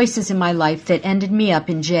bad choices in my life that ended me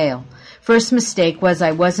up in jail. First mistake was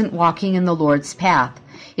I wasn't walking in the Lord's path.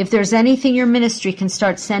 If there's anything your ministry can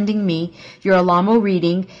start sending me, your Alamo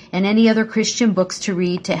reading, and any other Christian books to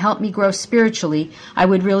read to help me grow spiritually, I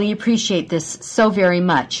would really appreciate this so very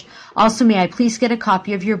much. Also, may I please get a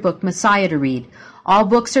copy of your book, Messiah, to read? All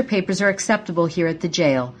books or papers are acceptable here at the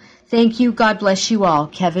jail. Thank you. God bless you all.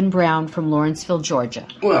 Kevin Brown from Lawrenceville, Georgia.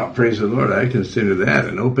 Well, praise the Lord. I consider that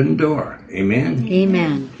an open door. Amen?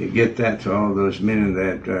 Amen. To get that to all those men in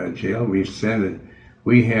that jail,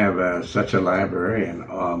 we have such a library in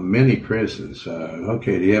many prisons.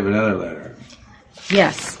 Okay, do you have another letter?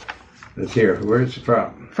 Yes. Let's hear. Where's it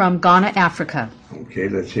from? From Ghana, Africa. Okay,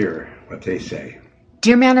 let's hear what they say.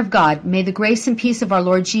 Dear man of God, may the grace and peace of our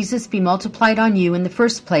Lord Jesus be multiplied on you in the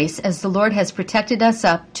first place, as the Lord has protected us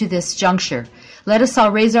up to this juncture. Let us all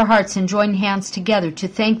raise our hearts and join hands together to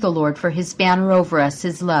thank the Lord for his banner over us,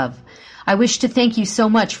 his love. I wish to thank you so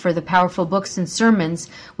much for the powerful books and sermons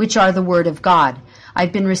which are the Word of God.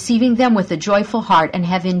 I've been receiving them with a joyful heart and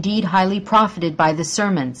have indeed highly profited by the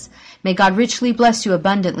sermons. May God richly bless you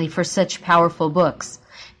abundantly for such powerful books.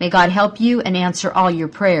 May God help you and answer all your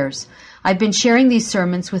prayers. I've been sharing these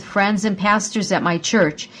sermons with friends and pastors at my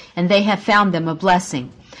church, and they have found them a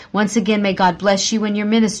blessing. Once again, may God bless you and your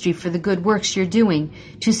ministry for the good works you're doing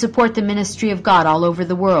to support the ministry of God all over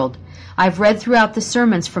the world. I've read throughout the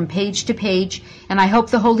sermons from page to page, and I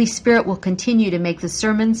hope the Holy Spirit will continue to make the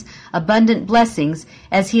sermons abundant blessings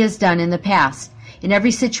as he has done in the past. In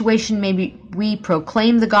every situation, may we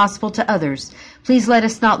proclaim the gospel to others. Please let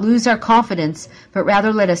us not lose our confidence, but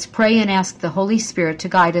rather let us pray and ask the Holy Spirit to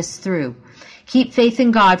guide us through. Keep faith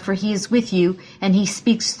in God, for he is with you, and he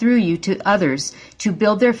speaks through you to others to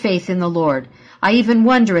build their faith in the Lord. I even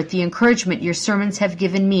wonder at the encouragement your sermons have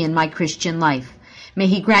given me in my Christian life. May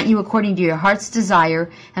he grant you according to your heart's desire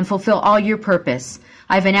and fulfill all your purpose.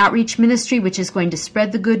 I have an outreach ministry which is going to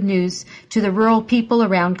spread the good news to the rural people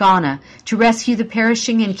around Ghana, to rescue the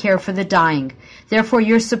perishing and care for the dying. Therefore,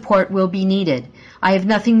 your support will be needed. I have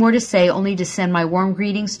nothing more to say, only to send my warm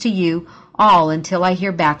greetings to you all until I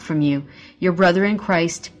hear back from you. Your brother in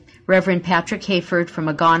Christ, Reverend Patrick Hayford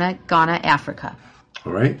from Ghana, Africa.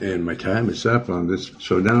 All right, and my time is up on this,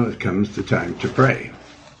 so now it comes the time to pray.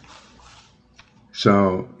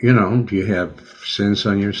 So, do you have sins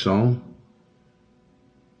on your soul?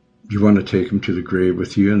 Do you want to take them to the grave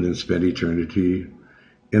with you and then spend eternity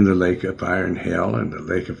in the lake of fire in hell and the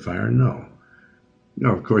lake of fire? No.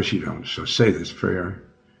 No, of course you don't. So say this prayer,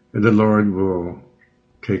 and the Lord will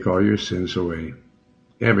take all your sins away.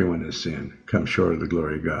 Everyone has sinned, come short of the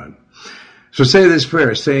glory of God. So say this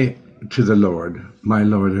prayer. Say to the Lord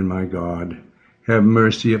and my God, have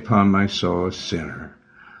mercy upon my soul, a sinner.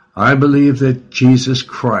 I believe that Jesus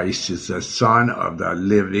Christ is the Son of the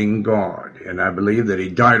living God, and I believe that he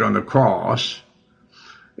died on the cross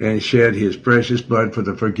and shed his precious blood for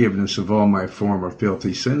the forgiveness of all my former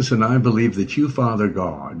filthy sins, and I believe that you, Father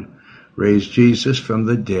God, raised Jesus from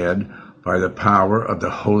the dead by the power of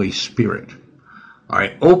the Holy Spirit.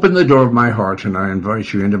 I open the door of my heart and I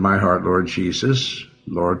invite you into my heart, Lord Jesus,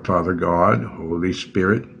 Lord Father God, Holy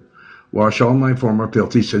Spirit. Wash all my former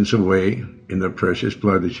filthy sins away in the precious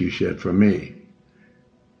blood that you shed for me.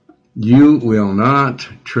 You will not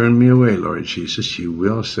turn me away, Lord Jesus. You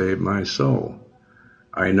will save my soul.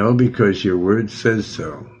 I know because your word says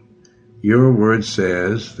so. Your word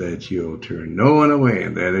says that you'll turn no one away,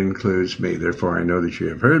 and that includes me. Therefore, I know that you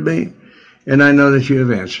have heard me, and I know that you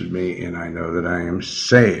have answered me, and I know that I am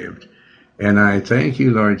saved. And I thank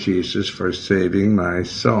you, Lord Jesus, for saving my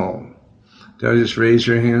soul. Now just raise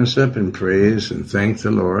your hands up and praise and thank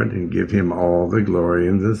the Lord and give him all the glory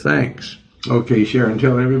and the thanks. Okay, Sharon,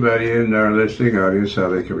 tell everybody in our listening audience how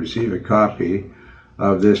they can receive a copy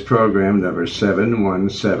of this program, number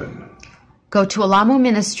 717. Go to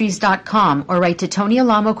alamoministries.com or write to Tony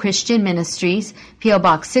Alamo Christian Ministries, P.O.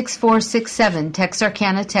 Box 6467,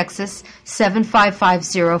 Texarkana, Texas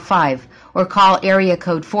 75505, or call area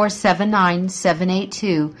code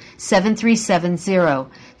 479-782-7370.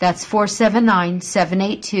 That's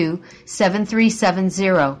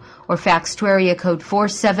 479-782-7370, or fax to area code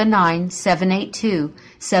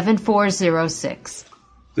 479-782-7406.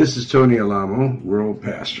 This is Tony Alamo, World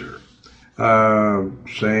Pastor,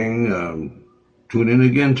 saying tune in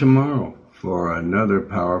again tomorrow for another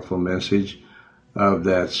powerful message of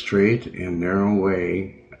that straight and narrow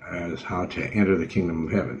way as how to enter the kingdom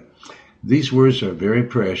of heaven. These words are very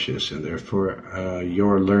precious, and they're for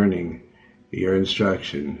your learning, your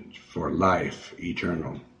instruction for life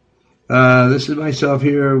eternal. This is myself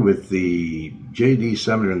here with the J.D.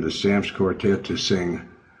 Sumner and the Stamps Quartet to sing,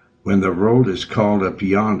 When the Road is Called Up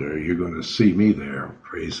Yonder, You're Going to See Me There.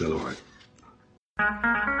 Praise the Lord.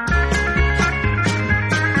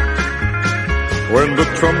 When the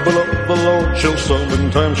trumpet of the Lord shall sound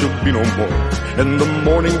and time shall be no more, and the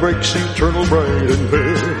morning breaks eternal bright and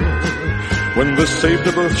fair. When the saved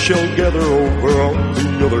of earth shall gather over on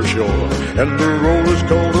the other shore, and the roll is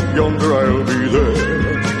called up yonder, I'll be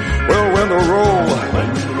there. Well, when the roll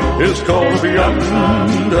is called up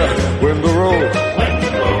yonder, when the roll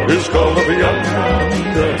is called up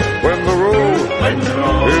yonder, when the roll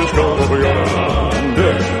is called up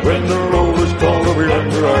yonder, when the roll is called up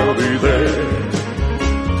yonder, I'll be there.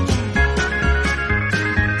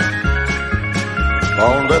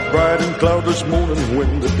 On that bright and cloudless morning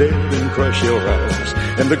when the dead in Christ shall rise,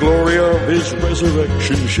 and the glory of his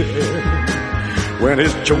resurrection share, when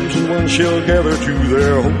his chosen ones shall gather to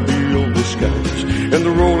their home beyond the skies, and the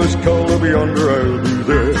roll is called up yonder, I'll be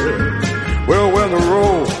there. Well, when the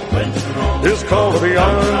roll is called up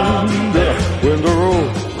yonder, when the roll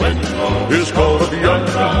is called up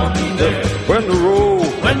yonder, when the roll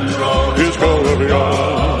is called up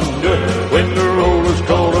yonder, when the roll is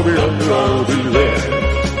called up yonder, I'll be there.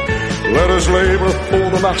 Let us labor for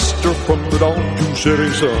the Master from the dawn to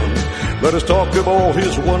setting sun. Let us talk of all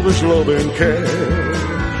his wondrous love and care.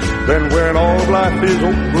 Then when all of life is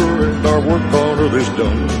over and our work on earth is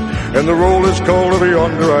done, and the roll is called up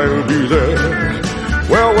yonder, I'll be there.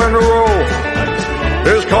 Well, when the roll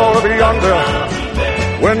is called up yonder,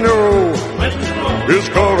 when the roll is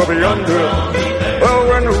called up yonder, well,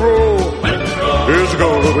 when the roll is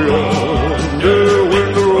called up yonder,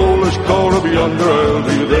 when the roll is called up yonder, I'll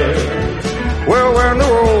be there. Well, when the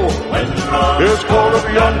roll is called up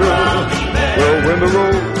yonder, well, when the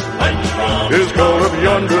roll is called up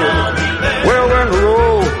yonder, well, when the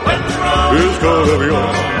roll is called up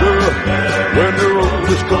yonder, when the roll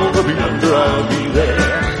is called up yonder, I'll be there.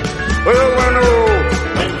 Well, when the roll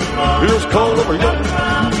is called up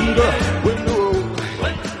yonder,